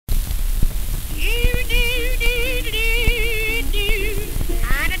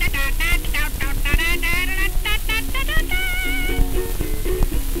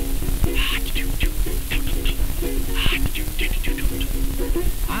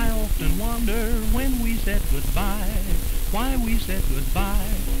often wonder when we said goodbye, why we said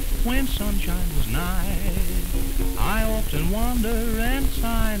goodbye when sunshine was nigh. I often wonder and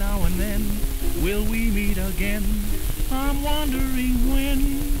sigh now and then, will we meet again? I'm wondering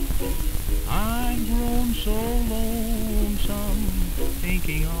when. I've grown so lonesome,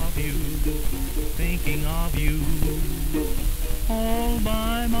 thinking of you, thinking of you. All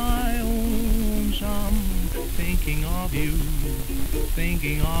by my own, thinking of you,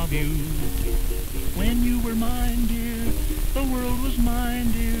 thinking of you. When you were mine, dear, the world was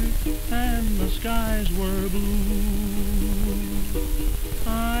mine, dear, and the skies were blue.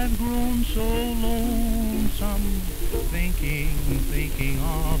 I've grown so lonesome, thinking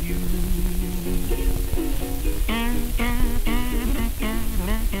of you.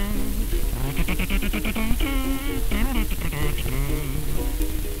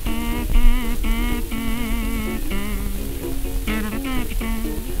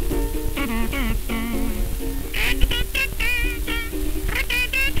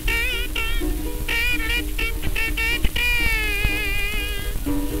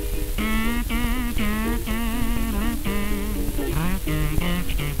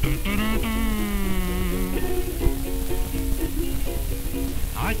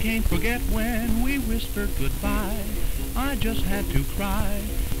 I can't forget when we whispered goodbye. I just had to cry,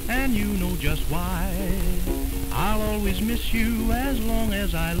 and you know just why. I'll always miss you as long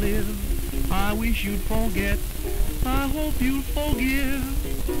as I live. I wish you'd forget, I hope you'll forgive.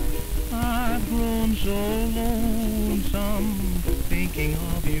 I've grown so lonesome, thinking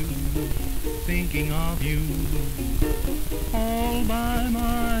of you, thinking of you. All by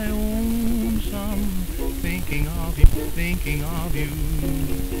my own, thinking of you, thinking of you.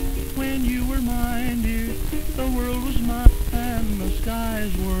 When you were mine, dear, the world was mine and the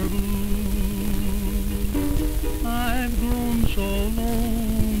skies were blue. I've grown so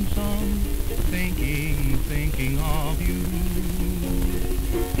lonesome, thinking of you.